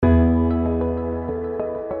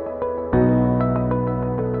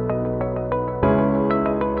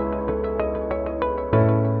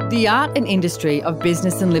the Art and Industry of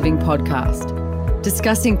Business and Living podcast,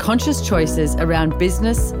 discussing conscious choices around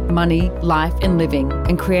business, money, life and living,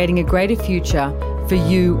 and creating a greater future for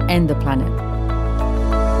you and the planet.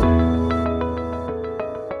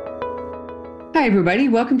 Hi everybody,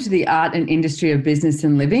 welcome to the Art and Industry of Business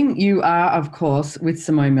and Living. You are, of course, with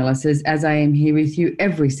Simone Millis's, as I am here with you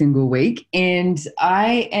every single week. And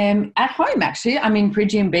I am at home, actually. I'm in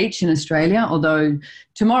Prigian Beach in Australia, although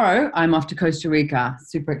tomorrow I'm off to Costa Rica.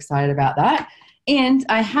 Super excited about that. And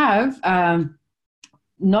I have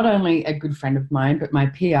not only a good friend of mine, but my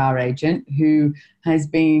PR agent who has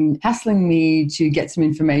been hassling me to get some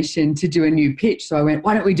information to do a new pitch. So I went,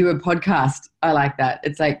 why don't we do a podcast? I like that.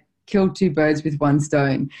 It's like, kill two birds with one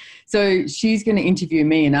stone. So she's going to interview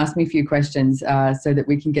me and ask me a few questions so that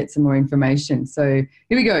we can get some more information. So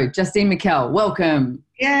here we go. Justine McKell, welcome.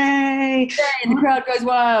 Yay. Yay, the crowd goes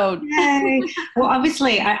wild. Yay. Well,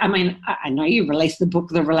 obviously, I know you released the book,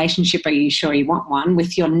 The Relationship, Are You Sure You Want One,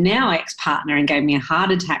 with your now ex-partner and gave me a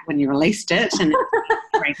heart attack when you released it and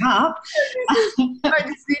break up. I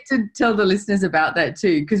just need to tell the listeners about that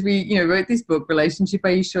too, because we, wrote this book, Relationship,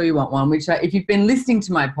 Are You Sure You Want One, which if you've been listening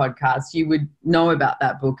to my podcast, you would know about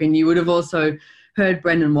that book, and you would have also heard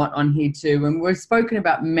Brendan Watt on here too. And we've spoken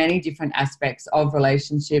about many different aspects of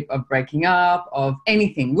relationship, of breaking up, of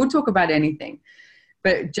anything. We'll talk about anything.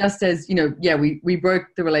 But just as, we broke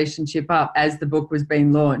the relationship up as the book was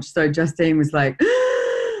being launched. So Justine was like,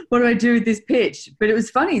 what do I do with this pitch? But it was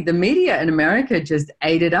funny. The media in America just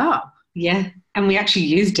ate it up. Yeah. And we actually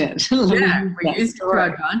used it. Yeah, we used it to our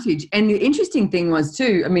advantage. And the interesting thing was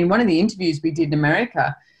too, one of the interviews we did in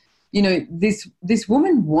America, this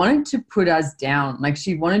woman wanted to put us down. Like,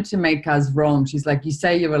 she wanted to make us wrong. She's like, you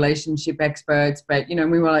say you're relationship experts, but,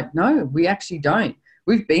 we were like, no, we actually don't.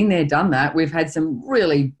 We've been there, done that. We've had some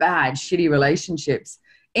really bad, shitty relationships,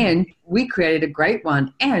 and we created a great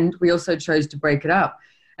one. And we also chose to break it up.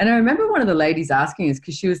 And I remember one of the ladies asking us,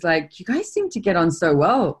 because she was like, you guys seem to get on so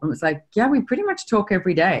well. And it was like, yeah, we pretty much talk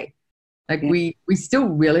every day. Like, we still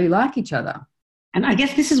really like each other. And I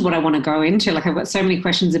guess this is what I want to go into. Like, I've got so many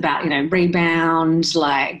questions about, rebound,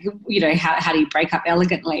 like, how do you break up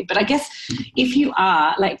elegantly? But I guess if you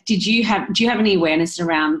are, like, do you have any awareness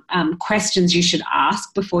around questions you should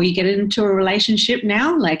ask before you get into a relationship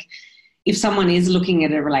now? Like, if someone is looking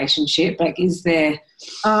at a relationship, like, is there...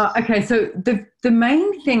 Okay, so the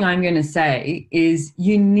main thing I'm going to say is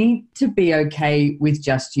you need to be okay with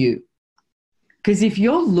just you. Because if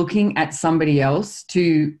you're looking at somebody else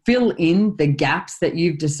to fill in the gaps that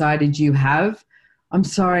you've decided you have, I'm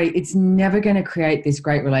sorry, it's never going to create this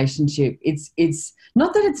great relationship. It's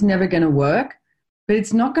not that it's never going to work, but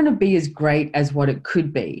it's not going to be as great as what it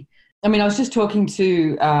could be. I was just talking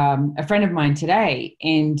to a friend of mine today,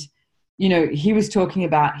 and, he was talking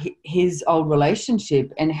about his old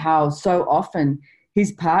relationship and how so often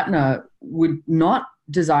his partner would not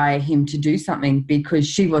desire him to do something because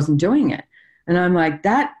she wasn't doing it. And I'm like,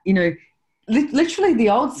 that, literally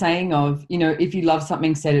the old saying of, if you love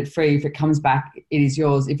something, set it free. If it comes back, it is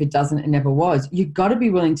yours. If it doesn't, it never was. You've got to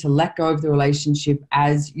be willing to let go of the relationship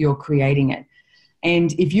as you're creating it.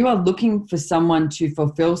 And if you are looking for someone to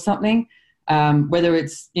fulfill something, whether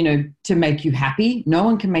it's, to make you happy, no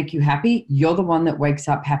one can make you happy. You're the one that wakes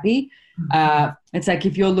up happy. It's like,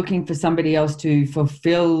 if you're looking for somebody else to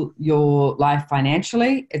fulfill your life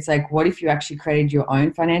financially, it's like, what if you actually created your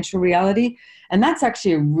own financial reality? And that's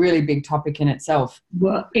actually a really big topic in itself.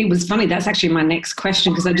 Well, it was funny. That's actually my next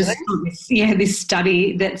question, because I just saw this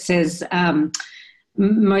study that says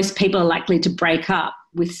most people are likely to break up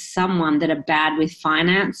with someone that are bad with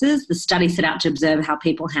finances. The study set out to observe how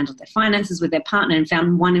people handle their finances with their partner, and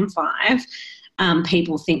found 1 in 5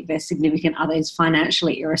 people think their significant other is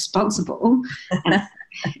financially irresponsible. And,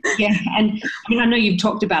 I know you've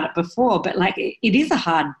talked about it before, but like, it is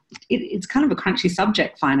it's kind of a crunchy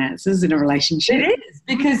subject, finances in a relationship. It is,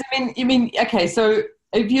 because okay, so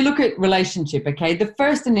if you look at relationship, okay, the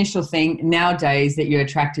first initial thing nowadays that you're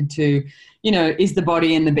attracted to, is the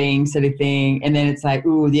body and the being sort of thing. And then it's like,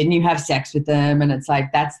 ooh, then you have sex with them, and it's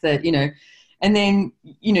like, that's the, and then,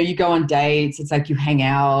 you go on dates, it's like you hang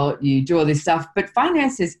out, you do all this stuff, but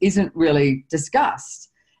finances isn't really discussed.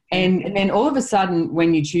 And then all of a sudden,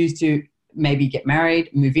 when you choose to maybe get married,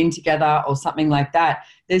 move in together or something like that,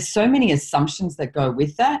 there's so many assumptions that go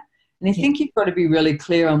with that. And I think you've got to be really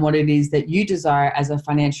clear on what it is that you desire as a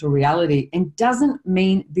financial reality, and doesn't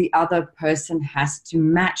mean the other person has to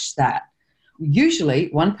match that. Usually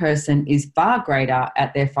one person is far greater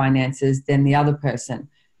at their finances than the other person.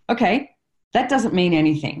 Okay, that doesn't mean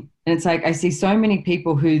anything. And it's like, I see so many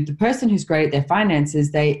people who, the person who's great at their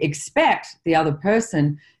finances, they expect the other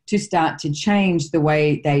person to start to change the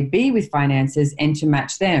way they be with finances and to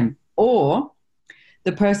match them. Or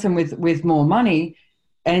the person with more money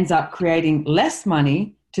ends up creating less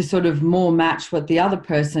money to sort of more match what the other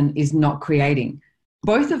person is not creating.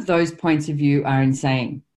 Both of those points of view are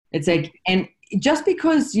insane. It's like, and just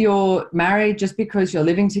because you're married, just because you're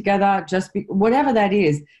living together, whatever that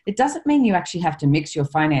is, it doesn't mean you actually have to mix your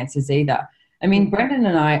finances either. I mean, Brendan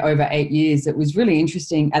and I, over 8 years, it was really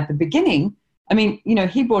interesting at the beginning. I mean, you know,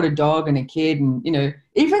 he bought a dog and a kid, and, you know,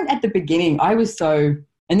 even at the beginning, I was so,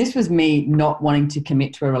 and this was me not wanting to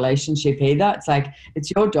commit to a relationship either. It's like, it's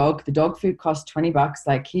your dog. The dog food costs $20.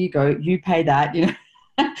 Like, here you go. You pay that, you know.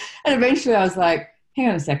 And eventually I was like, hang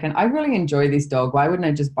on a second. I really enjoy this dog. Why wouldn't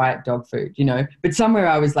I just buy it dog food, you know? But somewhere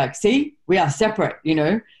I was like, see, we are separate, you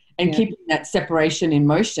know, and keeping that separation in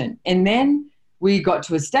motion. And then we got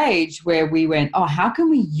to a stage where we went, oh, how can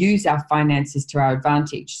we use our finances to our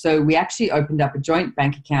advantage? So we actually opened up a joint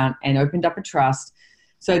bank account and opened up a trust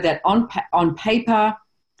so that on paper,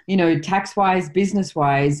 you know, tax-wise,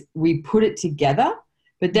 business-wise, we put it together.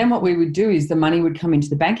 But then what we would do is the money would come into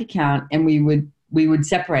the bank account and we would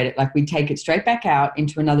separate it. Like, we'd take it straight back out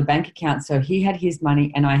into another bank account. So he had his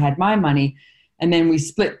money and I had my money. And then we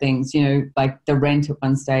split things, you know, like the rent at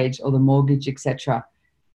one stage or the mortgage, etc.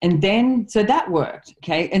 And then, so that worked.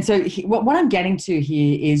 Okay. And so what I'm getting to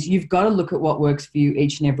here is you've got to look at what works for you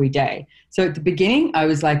each and every day. So at the beginning, I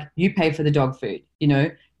was like, you pay for the dog food, you know,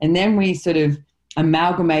 and then we sort of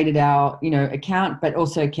amalgamated our, you know, account, but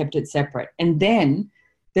also kept it separate. And then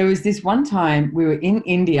there was this one time we were in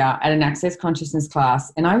India at an Access Consciousness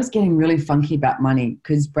class, and I was getting really funky about money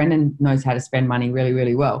because Brendan knows how to spend money really,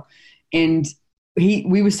 really well. And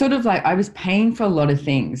we were sort of like, I was paying for a lot of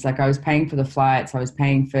things. Like, I was paying for the flights. I was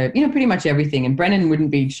paying for, you know, pretty much everything. And Brendan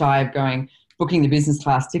wouldn't be shy of booking the business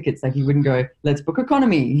class tickets. Like, he wouldn't go, let's book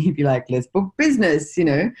economy. He'd be like, let's book business, you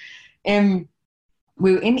know. And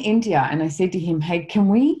we were in India and I said to him, hey, can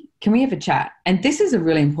we have a chat? And this is a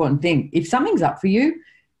really important thing. If something's up for you,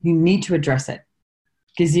 you need to address it.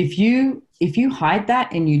 Because if you hide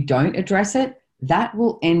that and you don't address it, that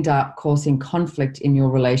will end up causing conflict in your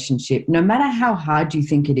relationship. No matter how hard you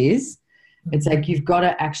think it is, it's like you've got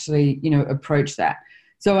to actually, you know, approach that.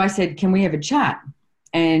 So I said, can we have a chat?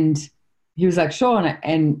 And he was like, sure.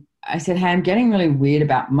 And I said, hey, I'm getting really weird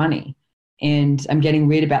about money. And I'm getting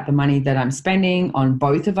weird about the money that I'm spending on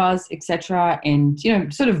both of us, etc. And, you know,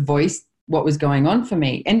 sort of voiced what was going on for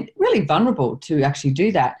me, and really vulnerable to actually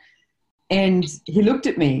do that. And he looked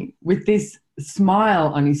at me with this smile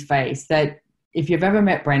on his face that, if you've ever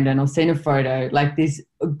met Brendan or seen a photo, like this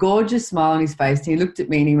gorgeous smile on his face, and he looked at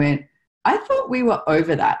me and he went, I thought we were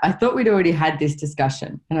over that. I thought we'd already had this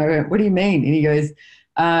discussion. And I went, what do you mean? And he goes,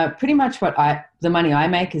 pretty much the money I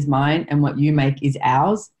make is mine and what you make is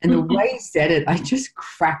ours. And the way he said it, I just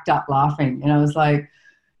cracked up laughing. And I was like,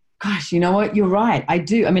 gosh, you know what? You're right. I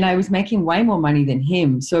do. I mean, I was making way more money than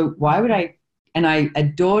him. So why would I, and I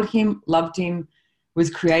adored him, loved him, was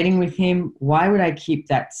creating with him. Why would I keep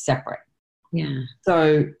that separate? Yeah.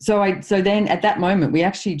 So then at that moment, we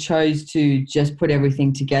actually chose to just put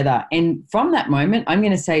everything together. And from that moment, I'm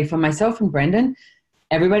going to say, for myself and Brendan,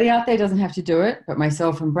 everybody out there doesn't have to do it, but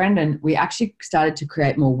myself and Brendan, we actually started to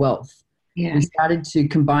create more wealth. Yeah. We started to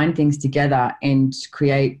combine things together and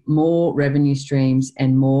create more revenue streams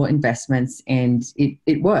and more investments, and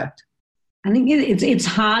it worked. I think it's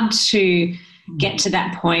hard to get to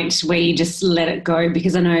that point where you just let it go,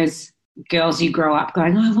 because I know as girls, you grow up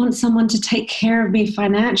going, oh, I want someone to take care of me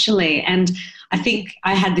financially. And I think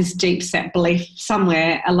I had this deep set belief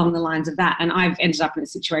somewhere along the lines of that. And I've ended up in a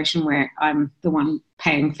situation where I'm the one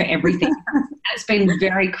paying for everything. It's been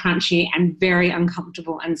very crunchy and very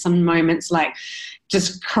uncomfortable, and some moments like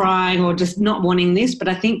just crying or just not wanting this. But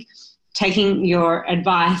I think taking your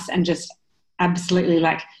advice and just absolutely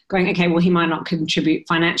like going, okay, well, he might not contribute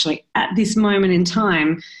financially at this moment in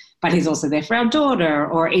time, but he's also there for our daughter,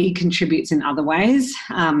 or he contributes in other ways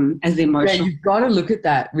as the emotional. Yeah, you've got to look at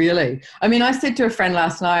that, really. I mean, I said to a friend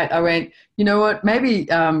last night, I went, you know what, maybe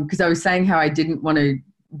because I was saying how I didn't want to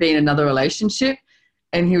be in another relationship.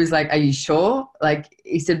 And he was like, are you sure? Like,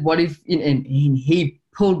 he said, what if, and he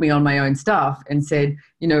pulled me on my own stuff and said,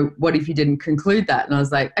 you know, what if you didn't conclude that? And I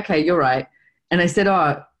was like, okay, you're right. And I said,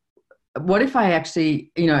 oh, what if I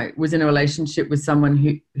actually, you know, was in a relationship with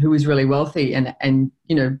someone who was really wealthy and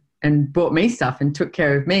you know, and bought me stuff and took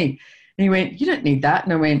care of me? And he went, you don't need that.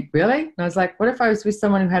 And I went, really? And I was like, what if I was with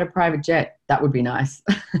someone who had a private jet? That would be nice.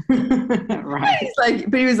 Right.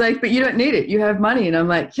 But he was like, but you don't need it. You have money. And I'm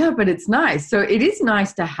like, yeah, but it's nice. So it is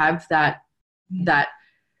nice to have that,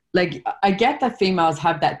 like, I get that females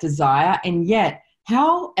have that desire, and yet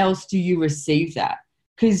how else do you receive that?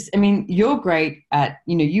 because, I mean, you're great at,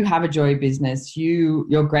 you have a joy business.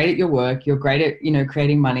 You're great at your work. You're great at,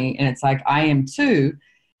 creating money. And it's like, I am too.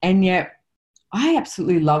 And yet I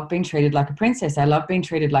absolutely love being treated like a princess. I love being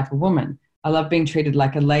treated like a woman. I love being treated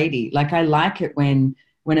like a lady. Like, I like it when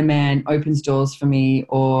a man opens doors for me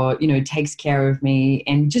or, takes care of me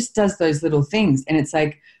and just does those little things. And it's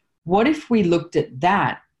like, what if we looked at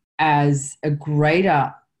that as a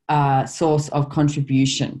greater source of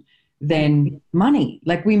contribution than money?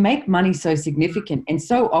 Like, we make money so significant, and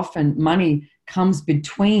so often money comes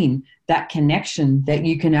between that connection that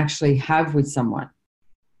you can actually have with someone.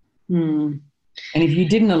 And if you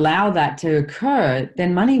didn't allow that to occur,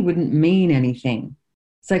 then money wouldn't mean anything.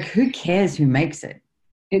 It's like, who cares who makes it?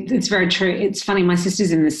 It's very true. It's funny. My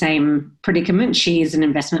sister's in the same predicament. She is an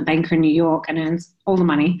investment banker in New York and earns all the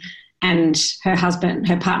money. And her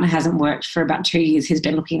partner hasn't worked for about 2 years. He's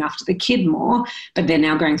been looking after the kid more, but they're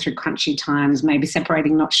now going through crunchy times, maybe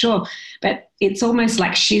separating, not sure. But it's almost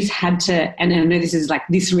like she's had to, and I know this is like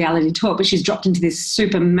this reality talk, but she's dropped into this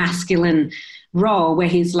super masculine role where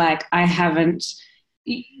he's like,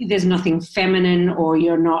 there's nothing feminine, or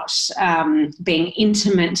you're not being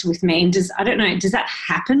intimate with me. And I don't know, does that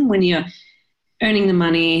happen when you're earning the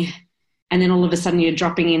money and then all of a sudden you're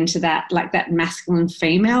dropping into that, like that masculine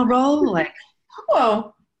female role? Like,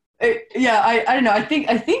 well, yeah, I don't know. I think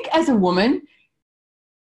as a woman,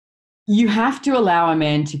 you have to allow a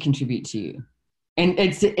man to contribute to you. And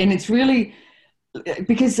it's really,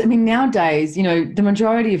 because, I mean, nowadays, the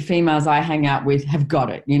majority of females I hang out with have got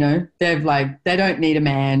it, they don't need a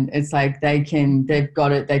man. It's like they've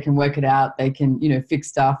got it. They can work it out. They can, fix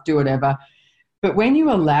stuff, do whatever. But when you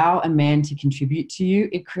allow a man to contribute to you,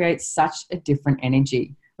 it creates such a different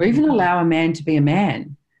energy. Or even allow a man to be a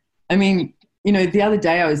man. I mean, the other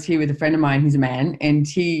day I was here with a friend of mine who's a man, and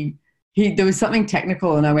he there was something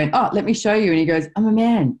technical, and I went, oh, let me show you. And he goes, I'm a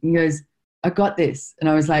man. He goes, I got this. And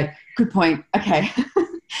I was like, good point. Okay.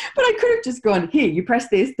 But I could have just gone, here, you press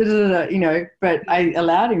this, but I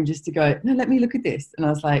allowed him just to go, no, let me look at this. And I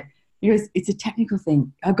was like, he goes, it's a technical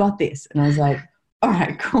thing. I got this. And I was like, all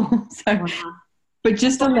right, cool. So, but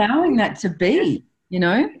just allowing that to be,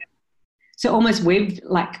 So almost we've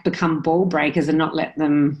like become ball breakers and not let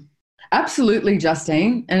them. Absolutely,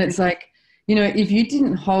 Justine. And it's like, if you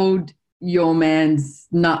didn't hold your man's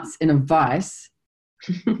nuts in a vice,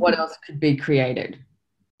 what else could be created?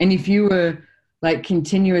 And if you were like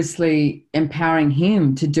continuously empowering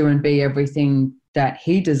him to do and be everything that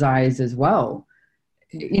he desires as well,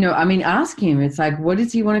 ask him. It's like, what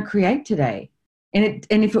does he want to create today? And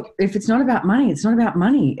if it's not about money, it's not about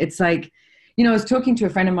money. It's like, I was talking to a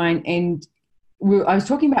friend of mine, and I was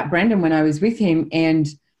talking about Brendan when I was with him, and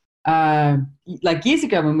like years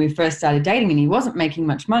ago when we first started dating, and he wasn't making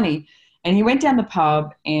much money. And he went down the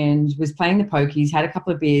pub and was playing the pokies, had a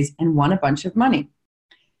couple of beers, and won a bunch of money.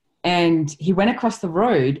 And he went across the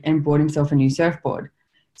road and bought himself a new surfboard.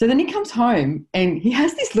 So then he comes home and he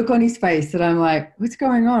has this look on his face that I'm like, what's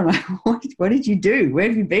going on? Like, what did you do? Where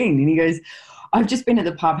have you been? And he goes, I've just been at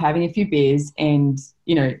the pub having a few beers and,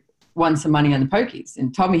 won some money on the pokies,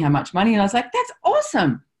 and told me how much money. And I was like, that's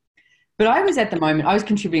awesome. But I was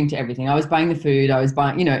contributing to everything. I was buying the food. I was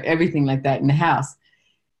buying, everything like that in the house.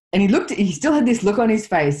 And he still had this look on his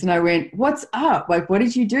face. And I went, what's up? Like, what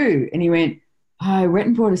did you do? And he went, I went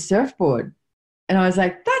and bought a surfboard. And I was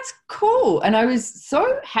like, that's cool. And I was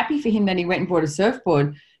so happy for him that he went and bought a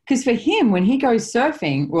surfboard, because for him, when he goes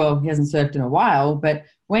surfing, well, he hasn't surfed in a while, but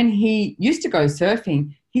when he used to go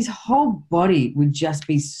surfing, his whole body would just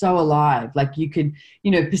be so alive. Like, you could,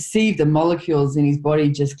 perceive the molecules in his body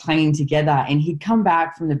just clanging together. And he'd come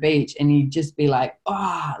back from the beach and he'd just be like,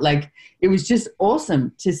 like, it was just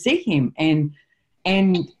awesome to see him. And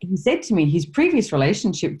he said to me, his previous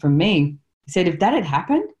relationship from me, he said if that had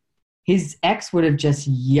happened, his ex would have just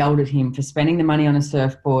yelled at him for spending the money on a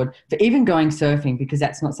surfboard, for even going surfing, because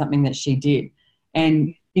that's not something that she did.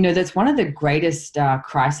 And, that's one of the greatest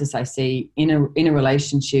crises I see in a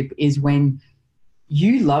relationship, is when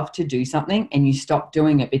you love to do something and you stop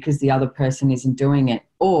doing it because the other person isn't doing it,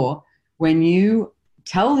 or when you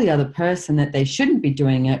tell the other person that they shouldn't be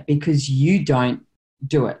doing it because you don't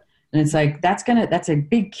do it. And it's like, that's a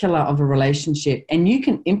big killer of a relationship. And you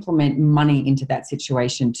can implement money into that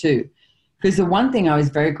situation too. Because the one thing I was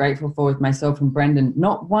very grateful for with myself and Brendan,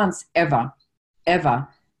 not once ever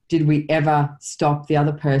did we ever stop the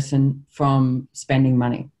other person from spending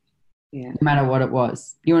money. Yeah. No matter what it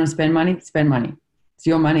was. You want to spend money? Spend money. It's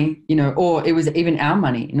your money, or it was even our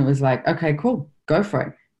money. And it was like, okay, cool, go for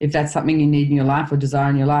it. If that's something you need in your life or desire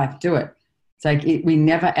in your life, do it. It's like we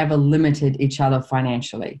never, ever limited each other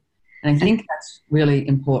financially. And I think that's really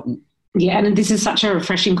important. Yeah, and this is such a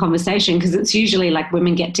refreshing conversation because it's usually like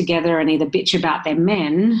women get together and either bitch about their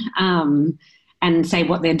men and say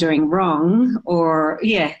what they're doing wrong, or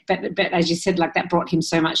but as you said, like that brought him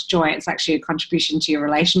so much joy. It's actually a contribution to your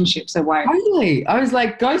relationship. So why? Totally. I was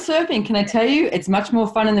like, go surfing. Can I tell you, it's much more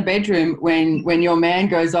fun in the bedroom when your man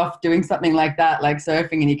goes off doing something like that, like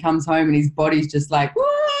surfing, and he comes home and his body's just like,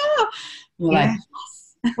 whoa. You're like,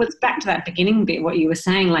 well, it's back to that beginning bit, what you were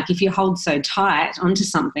saying, like if you hold so tight onto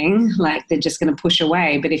something, like they're just going to push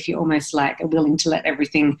away. But if you're almost like are willing to let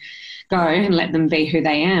everything go and let them be who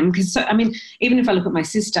they am. Because, so, I mean, even if I look at my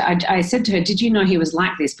sister, I said to her, did you know he was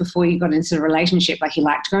like this before you got into the relationship? Like he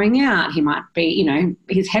liked going out. He might be, you know,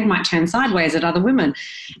 his head might turn sideways at other women.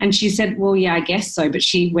 And she said, well, yeah, I guess so. But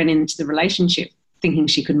she went into the relationship thinking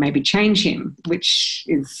she could maybe change him, which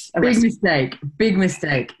is a big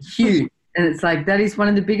mistake, huge. And it's like that is one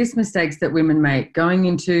of the biggest mistakes that women make, going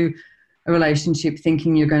into a relationship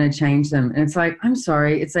thinking you're going to change them. And it's like, I'm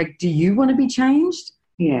sorry. It's like, do you want to be changed?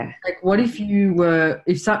 Yeah. Like, what if you were,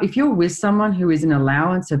 if you're with someone who is an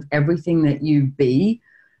allowance of everything that you be,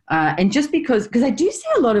 and just because I do see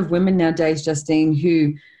a lot of women nowadays, Justine,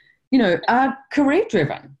 who, you know, are career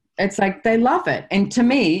driven. It's like they love it. And to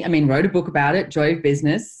me, I mean, wrote a book about it, Joy of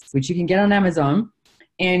Business, which you can get on Amazon.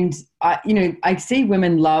 And I see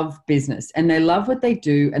women love business and they love what they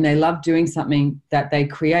do and they love doing something that they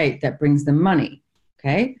create that brings them money.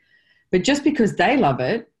 Okay. But just because they love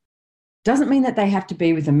it doesn't mean that they have to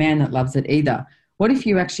be with a man that loves it either. What if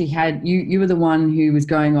you actually had, you were the one who was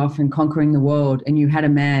going off and conquering the world, and you had a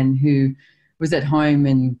man who was at home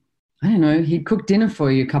and, I don't know, he'd cook dinner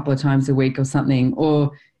for you a couple of times a week or something,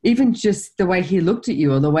 or even just the way he looked at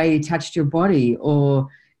you or the way he touched your body, or,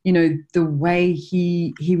 you know, the way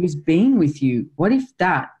he was being with you. What if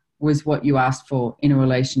that was what you asked for in a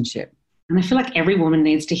relationship? And I feel like every woman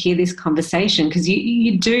needs to hear this conversation, because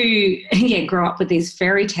you do grow up with these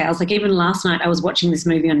fairy tales. Like even last night I was watching this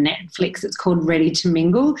movie on Netflix. It's called Ready to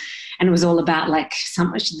Mingle. And it was all about like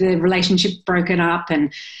the relationship broken up,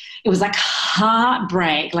 and it was like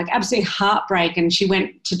heartbreak, like absolute heartbreak. And she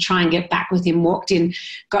went to try and get back with him, walked in,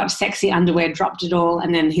 got sexy underwear, dropped it all.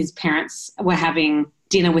 And then his parents were having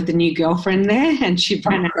dinner with the new girlfriend there, and she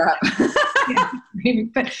ran out.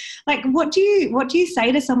 But like, what do you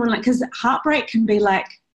say to someone, like, because heartbreak can be like,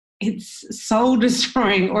 it's soul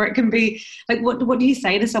destroying, or it can be like, what do you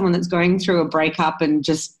say to someone that's going through a breakup and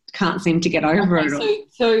just can't seem to get over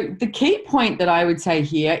it? So the key point that I would say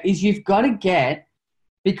here is you've got to get,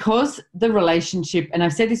 because the relationship, and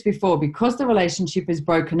I've said this before, because the relationship is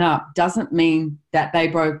broken up doesn't mean that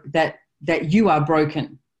that you are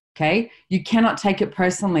broken. Okay, you cannot take it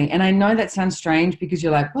personally. And I know that sounds strange because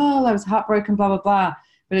you're like, well, I was heartbroken, blah, blah, blah.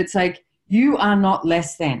 But it's like, you are not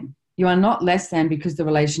less than. You are not less than because the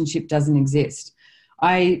relationship doesn't exist.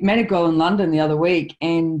 I met a girl in London the other week,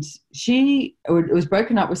 and she was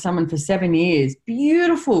broken up with someone for 7 years.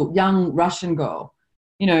 Beautiful young Russian girl,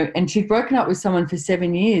 you know, and she'd broken up with someone for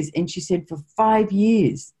 7 years. And she said for 5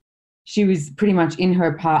 years, she was pretty much in her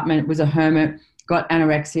apartment, was a hermit, got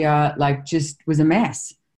anorexia, like just was a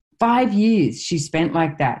mess. 5 years she spent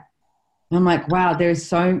like that. And I'm like, wow, there's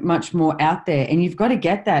so much more out there. And you've got to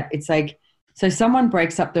get that. It's like, so someone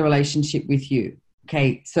breaks up the relationship with you.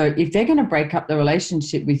 Okay, so if they're going to break up the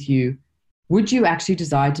relationship with you, would you actually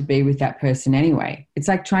desire to be with that person anyway? It's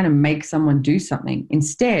like trying to make someone do something.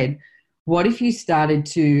 Instead, what if you started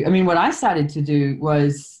to, I mean, what I started to do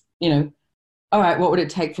was, you know, all right, what would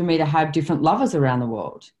it take for me to have different lovers around the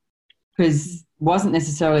world? Because wasn't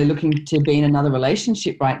necessarily looking to be in another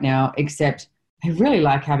relationship right now, except I really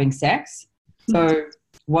like having sex. So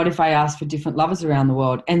what if I asked for different lovers around the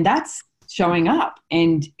world? And that's showing up.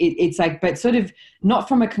 And it's like, but sort of not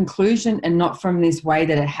from a conclusion and not from this way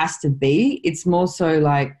that it has to be. It's more so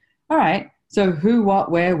like, all right, so who, what,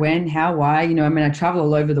 where, when, how, why, you know, I mean, I travel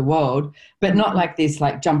all over the world, but not like this,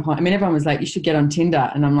 like jump on. I mean, everyone was like, you should get on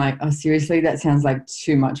Tinder. And I'm like, oh, seriously, that sounds like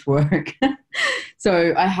too much work.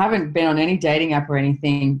 So I haven't been on any dating app or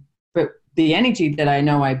anything, but the energy that I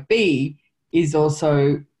know I be is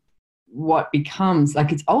also what becomes,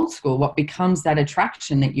 like it's old school, what becomes that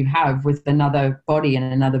attraction that you have with another body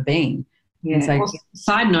and another being. Yeah. Like, well,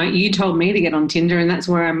 side note, you told me to get on Tinder, and that's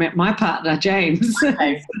where I met my partner, James.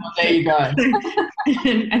 Okay, well, there you go.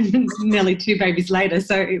 and nearly 2 babies later,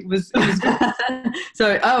 so it was good.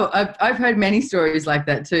 So, I've heard many stories like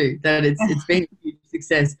that too, that it's been a huge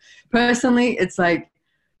success. Personally, it's like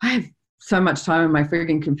I have so much time on my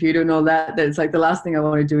freaking computer and all that it's like the last thing I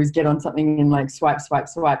want to do is get on something and like swipe.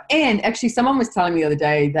 And actually someone was telling me the other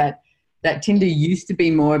day that Tinder used to be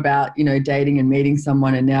more about, you know, dating and meeting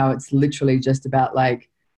someone, and now it's literally just about like,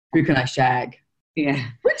 who can I shag? Yeah.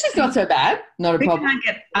 Which is not so bad. Not a We problem. can't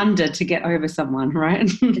get under to get over someone, right?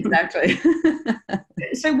 Exactly.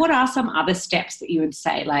 So what are some other steps that you would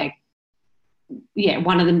say, like, yeah,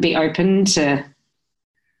 one of them be open to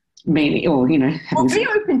meaning, or, you know, having Be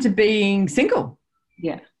open to being single.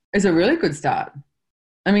 Yeah. Is a really good start.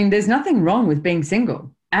 I mean, there's nothing wrong with being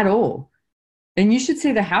single at all. And you should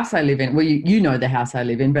see the house I live in. Well, you know the house I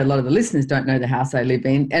live in, but a lot of the listeners don't know the house I live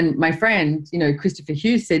in. And my friend, you know, Christopher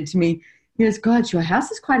Hughes said to me, he goes, God, your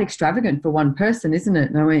house is quite extravagant for one person, isn't it?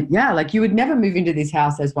 And I went, yeah, like you would never move into this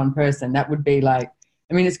house as one person. That would be like,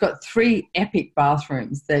 I mean, it's got 3 epic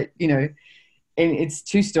bathrooms that, you know, and it's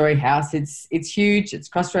 2-story house. It's huge. It's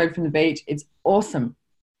crossroad from the beach. It's awesome.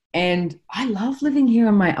 And I love living here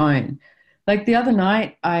on my own. Like the other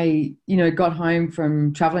night, I, you know, got home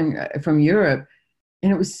from traveling from Europe,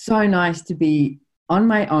 and it was so nice to be on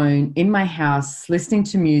my own in my house, listening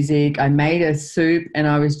to music. I made a soup, and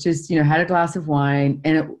I was just, you know, had a glass of wine,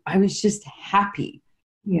 and I was just happy.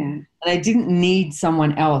 Yeah. And I didn't need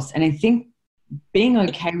someone else. And I think being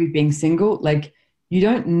okay with being single, like you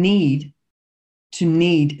don't need to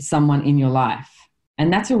need someone in your life.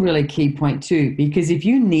 And that's a really key point too, because if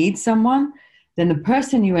you need someone, then the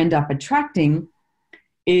person you end up attracting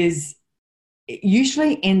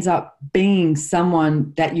usually ends up being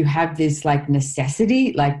someone that you have this like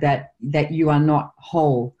necessity, like that you are not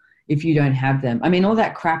whole if you don't have them. I mean, all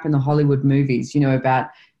that crap in the Hollywood movies, you know, about,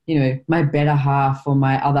 you know, my better half or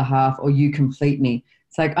my other half or you complete me.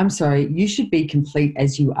 It's like, I'm sorry, you should be complete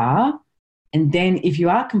as you are. And then if you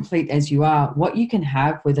are complete as you are, what you can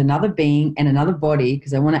have with another being and another body,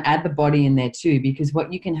 because I want to add the body in there too, because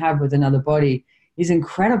what you can have with another body is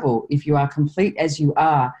incredible if you are complete as you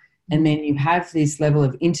are. And then you have this level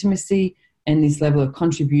of intimacy and this level of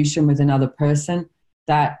contribution with another person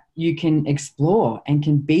that you can explore and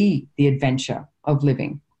can be the adventure of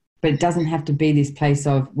living. But it doesn't have to be this place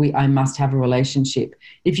of I must have a relationship.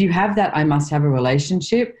 If you have that I must have a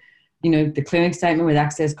relationship, you know, the clearing statement with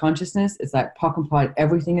access consciousness, it's like pock and pot,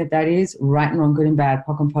 everything that is, right and wrong, good and bad,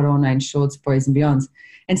 pock and pot, all nine shorts, boys and beyonds.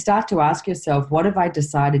 And start to ask yourself, what have I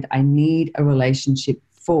decided I need a relationship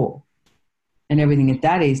for? And everything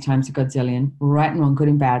that is times a godzillion, right and wrong, good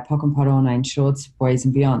and bad, pock and pot, all nine shorts, boys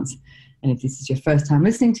and beyonds. And if this is your first time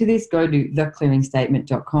listening to this, go to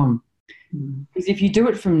theclearingstatement.com. Because if you do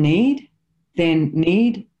it from need, then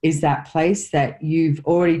need is that place that you've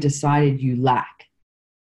already decided you lack.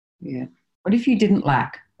 Yeah. What if you didn't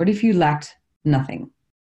lack? What if you lacked nothing?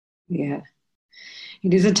 Yeah.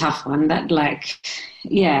 It is a tough one that, like,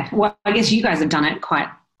 yeah. Well, I guess you guys have done it quite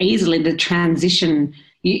easily, the transition.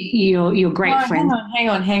 Your great friend.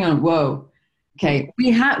 Hang on. Whoa. Okay.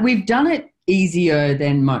 We've done it easier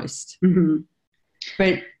than most. Mm-hmm.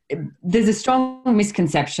 But there's a strong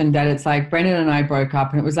misconception that it's like Brendan and I broke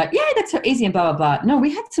up and it was like, yeah, that's so easy and blah, blah, blah. No,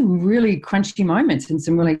 we had some really crunchy moments and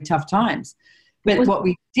some really tough times. But what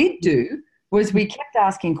we did do was we kept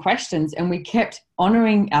asking questions and we kept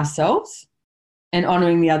honoring ourselves and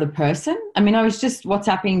honoring the other person. I mean, I was just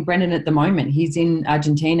WhatsApping Brendan at the moment. He's in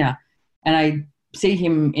Argentina and I see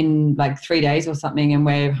him in like 3 days or something, and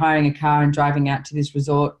we're hiring a car and driving out to this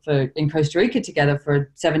resort in Costa Rica together for a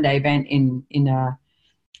 7-day event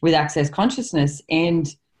with Access Consciousness.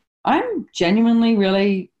 And I'm genuinely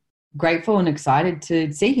really grateful and excited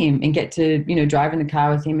to see him and get to, you know, drive in the car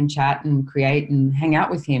with him and chat and create and hang out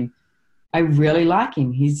with him. I really like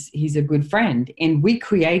him. He's a good friend, and we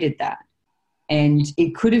created that. And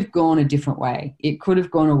it could have gone a different way. It could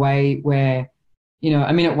have gone a way where, you know,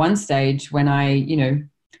 I mean, at one stage when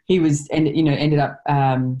he was, ended up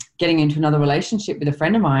getting into another relationship with a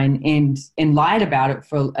friend of mine and lied about it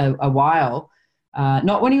for a while.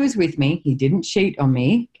 Not when he was with me. He didn't cheat on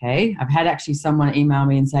me. Okay. I've had actually someone email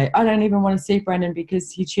me and say, I don't even want to see Brendan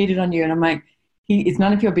because he cheated on you. And I'm like, it's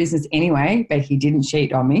none of your business anyway, but he didn't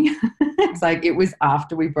cheat on me. It's like, it was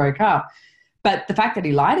after we broke up. But the fact that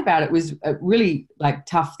he lied about it was a really like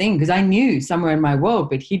tough thing, because I knew somewhere in my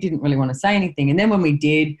world, but he didn't really want to say anything. And then when we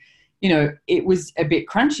did, you know, it was a bit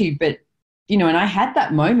crunchy, but, you know, and I had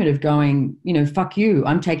that moment of going, you know, fuck you,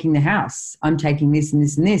 I'm taking the house. I'm taking this and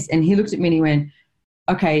this and this. And he looked at me and he went,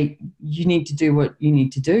 okay, you need to do what you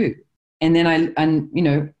need to do. And then you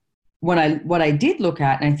know, what I did look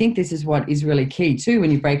at, and I think this is what is really key too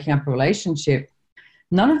when you're breaking up a relationship,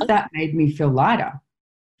 none of that made me feel lighter.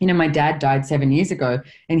 You know, my dad died 7 years ago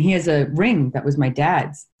and he has a ring that was my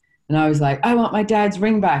dad's. And I was like, I want my dad's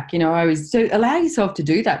ring back. You know, so allow yourself to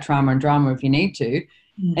do that trauma and drama if you need to.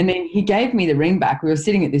 Mm. And then he gave me the ring back. We were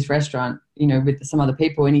sitting at this restaurant, you know, with some other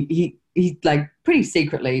people, and he like pretty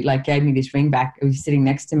secretly like gave me this ring back. It was sitting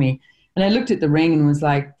next to me. And I looked at the ring and was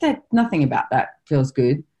like, nothing about that feels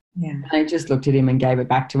good. Yeah. And I just looked at him and gave it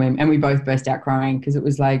back to him. And we both burst out crying because it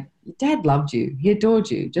was like, Dad loved you. He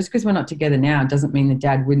adored you. Just because we're not together now doesn't mean that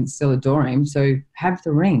Dad wouldn't still adore him. So have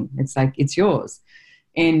the ring. It's like, it's yours.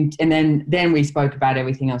 And then we spoke about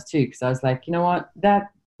everything else too, because I was like, you know what,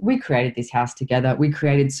 that we created this house together. We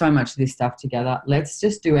created so much of this stuff together. Let's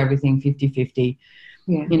just do everything 50-50,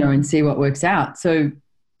 you know, and see what works out. So,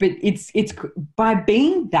 but it's by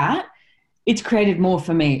being that, it's created more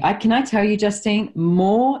for me. Can I tell you, Justine,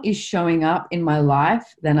 more is showing up in my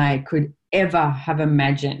life than I could ever have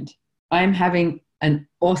imagined. I am having an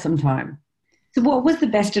awesome time. So what was the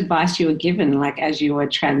best advice you were given, like as you were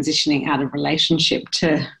transitioning out of relationship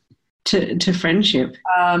to friendship?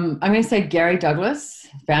 I'm going to say Gary Douglas,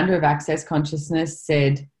 founder of Access Consciousness,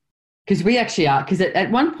 said, because we actually are, because at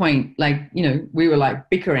one point, like, you know, we were like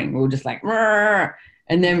bickering. We were just like, "Rrr."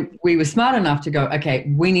 And then we were smart enough to go,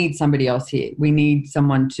 okay, we need somebody else here. We need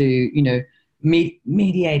someone to, you know,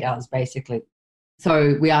 mediate us, basically.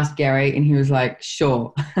 So we asked Gary and he was like,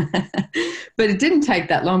 sure. But it didn't take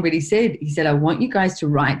that long. But he said, I want you guys to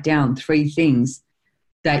write down 3 things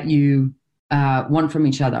that you want from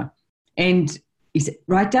each other. And he said,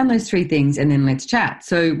 write down those 3 things and then let's chat.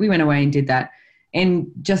 So we went away and did that. And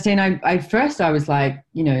Justine, I first was like,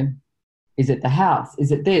 you know, is it the house?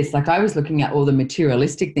 Is it this? Like I was looking at all the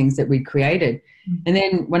materialistic things that we'd created. Mm-hmm. And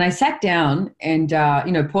then when I sat down and,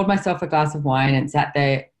 you know, poured myself a glass of wine and sat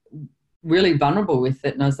there really vulnerable with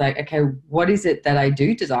it. And I was like, okay, what is it that I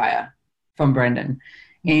do desire from Brendan?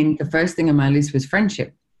 And the first thing on my list was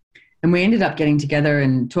friendship. And we ended up getting together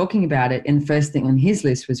and talking about it. And the first thing on his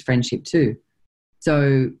list was friendship too.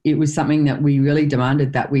 So it was something that we really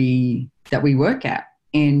demanded that we work at.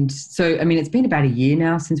 And so, I mean, it's been about a year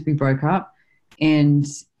now since we broke up, and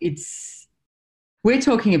we're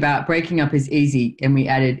talking about breaking up is easy, and we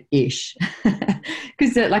added ish.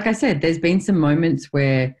 Because like I said, there's been some moments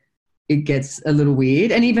where it gets a little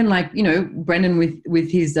weird. And even like, you know, Brendan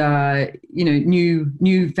with his, you know,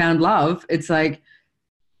 newfound love, it's like,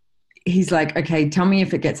 he's like, okay, tell me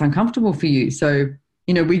if it gets uncomfortable for you. So,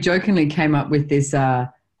 you know, we jokingly came up with this,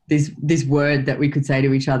 this word that we could say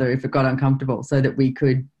to each other if it got uncomfortable, so that we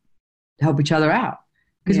could help each other out,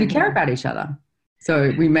 because we care about each other.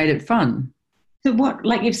 So we made it fun. So what,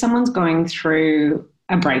 like if someone's going through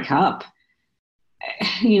a breakup,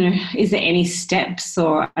 you know, is there any steps,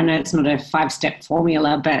 or I know it's not a 5-step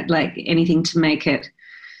formula, but like anything to make it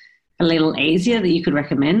a little easier that you could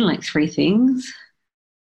recommend, like 3 things?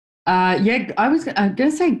 Yeah, I'm going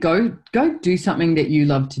to say go do something that you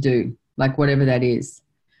love to do, like whatever that is.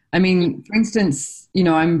 I mean, for instance, you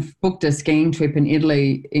know, I'm booked a skiing trip in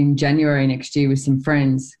Italy in January next year with some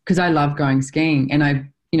friends, because I love going skiing, and I've,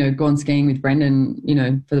 you know, gone skiing with Brendan, you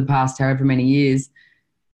know, for the past however many years.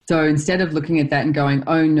 So instead of looking at that and going,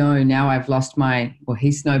 oh no, now I've lost he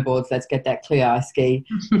snowboards, let's get that clear, I ski.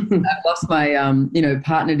 I've lost my, you know,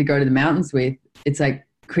 partner to go to the mountains with. It's like,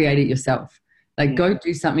 create it yourself. Like go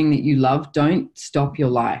do something that you love. Don't stop your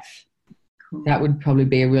life. That would probably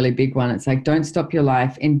be a really big one. It's like, don't stop your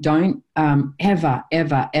life, and don't ever,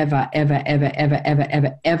 ever, ever, ever, ever, ever, ever,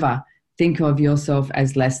 ever, ever think of yourself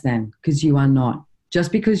as less than, because you are not.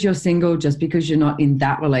 Just because you're single, just because you're not in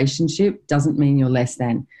that relationship doesn't mean you're less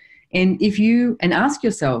than. And and ask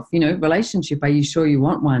yourself, you know, relationship, are you sure you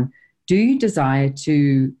want one? Do you desire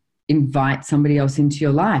to invite somebody else into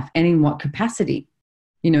your life, and in what capacity?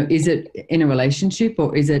 You know, is it in a relationship,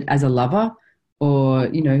 or is it as a lover, or,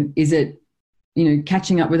 you know, is it, you know,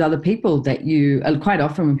 catching up with other people that quite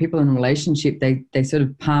often when people are in a relationship, they sort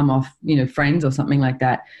of palm off, you know, friends or something like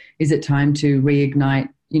that. Is it time to reignite,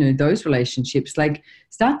 you know, those relationships? Like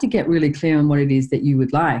start to get really clear on what it is that you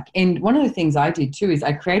would like. And one of the things I did too is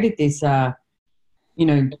I created this, you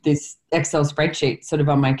know, this Excel spreadsheet sort of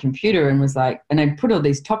on my computer, and was like, and I put all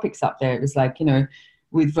these topics up there. It was like, you know,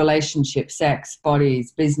 with relationship, sex,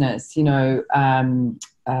 bodies, business, you know,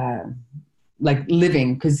 like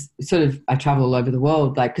living, because sort of I travel all over the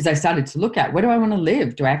world, like, because I started to look at, where do I want to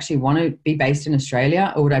live? Do I actually want to be based in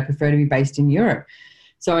Australia, or would I prefer to be based in Europe?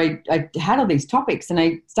 So I had all these topics, and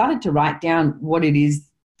I started to write down what it is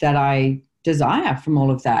that I desire from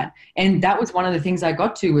all of that. And that was one of the things I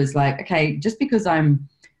got to, was like, okay, just because I'm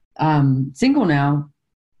single now,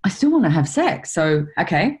 I still want to have sex. So,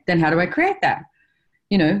 okay, then how do I create that?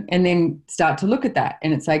 You know, and then start to look at that.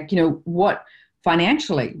 And it's like, you know, what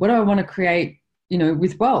financially, what do I want to create, you know,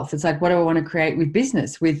 with wealth? It's like, what do I want to create with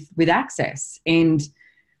business, with access? And,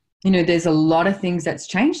 you know, there's a lot of things that's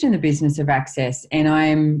changed in the business of access. And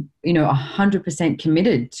I'm, you know, 100%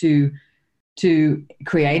 committed to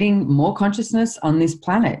creating more consciousness on this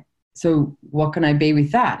planet. So what can I be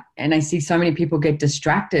with that? And I see so many people get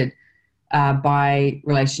distracted buy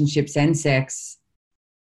relationships and sex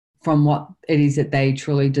from what it is that they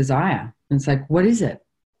truly desire. And it's like, what is it?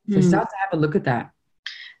 So start to have a look at that.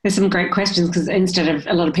 There's some great questions, because instead of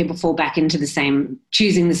a lot of people fall back into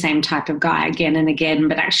choosing the same type of guy again and again,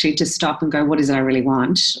 but actually just stop and go, what is it I really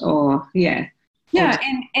want? Or, yeah. Yeah.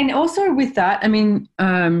 And also with that, I mean,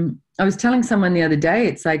 I was telling someone the other day,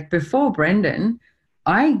 it's like before Brendan,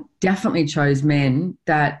 I definitely chose men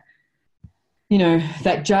that, you know,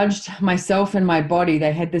 that judged myself and my body.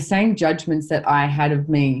 They had the same judgments that I had of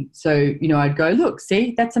me. So, you know, I'd go, look,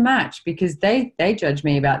 see, that's a match, because they judge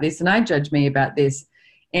me about this and I judge me about this.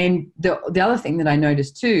 And the other thing that I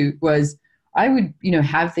noticed too was I would, you know,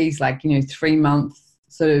 have these like, you know, 3-month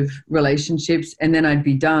sort of relationships, and then I'd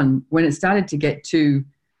be done. When it started to get too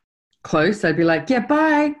close, I'd be like, yeah,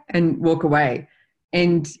 bye, and walk away.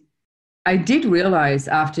 And I did realize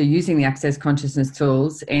after using the Access Consciousness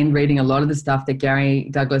tools and reading a lot of the stuff that Gary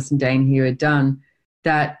Douglas and Dane here had done,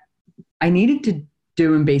 that I needed to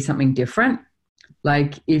do and be something different.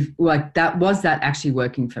 Like that actually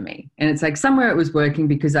working for me. And it's like somewhere it was working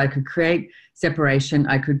because I could create separation.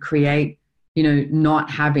 I could create, you know,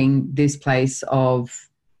 not having this place of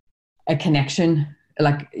a connection,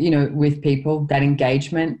 like, you know, with people, that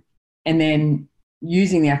engagement. And then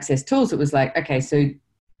using the Access tools, it was like, okay, so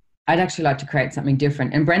I'd actually like to create something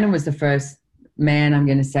different. And Brendan was the first man, I'm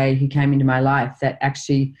going to say, who came into my life that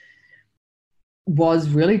actually was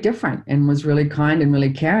really different and was really kind and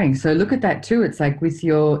really caring. So look at that too. It's like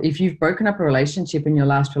if you've broken up a relationship in your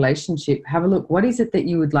last relationship, have a look. What is it that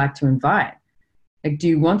you would like to invite? Like, do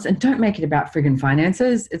you want, and don't make it about friggin'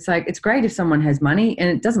 finances. It's like, it's great if someone has money, and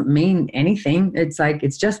it doesn't mean anything. It's like,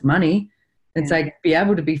 it's just money. It's like, be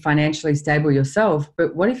able to be financially stable yourself.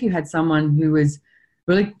 But what if you had someone who was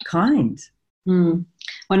really kind? Well,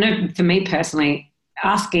 no, for me personally,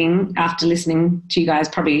 asking after listening to you guys,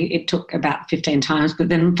 probably it took about 15 times, but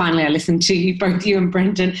then finally I listened to you, both you and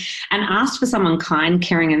Brendan, and asked for someone kind,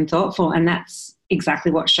 caring and thoughtful, and that's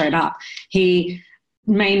exactly what showed up. He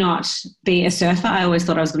may not be a surfer. I always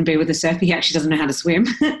thought I was going to be with a surfer. He actually doesn't know how to swim.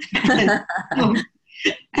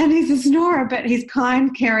 And he's a snorer, but he's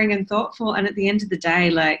kind, caring and thoughtful. And at the end of the day,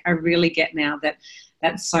 like, I really get now that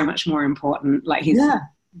that's so much more important. Like, he's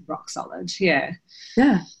rock solid. Yeah.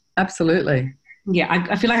 Yeah, absolutely. Yeah,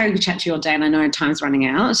 I feel like I could chat to you all day, and I know time's running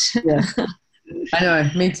out. Yeah, I know,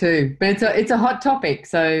 me too. But it's a hot topic.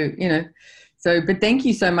 So, you know, but thank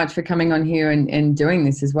you so much for coming on here and doing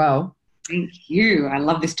this as well. Thank you. I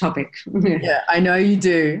love this topic. Yeah, I know you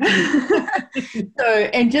do. So,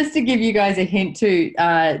 and just to give you guys a hint too,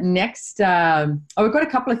 next, we've got a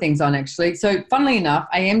couple of things on actually. So funnily enough,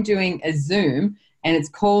 I am doing a Zoom, and it's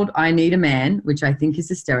called I Need a Man, which I think is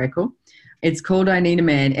hysterical. It's called I Need a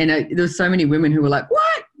Man. And there's so many women who were like,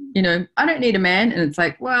 what? You know, I don't need a man. And it's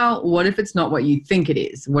like, well, what if it's not what you think it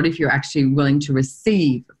is? What if you're actually willing to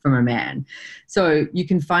receive from a man? So you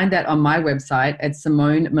can find that on my website at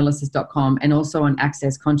simonemelissus.com and also on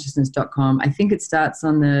accessconsciousness.com. I think it starts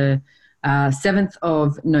on the 7th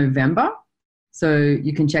of November. So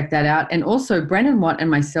you can check that out. And also Brandon Watt and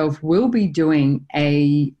myself will be doing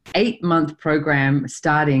a 8-month program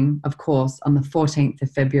starting, of course, on the 14th of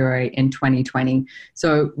February in 2020.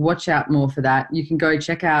 So watch out more for that. You can go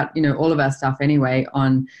check out, you know, all of our stuff anyway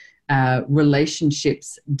on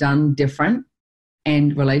Relationships Done Different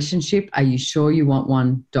and Relationship Are You Sure You Want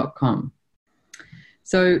One.com.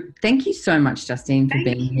 So thank you so much, Justine, for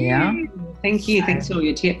being here. Thank you. Thanks for all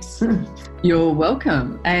your tips. You're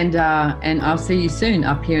welcome. And I'll see you soon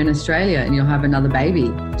up here in Australia, and you'll have another baby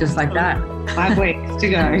just like that. 5 weeks to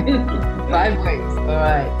go. 5 weeks. All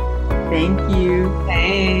right. Thank you.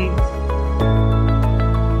 Thanks.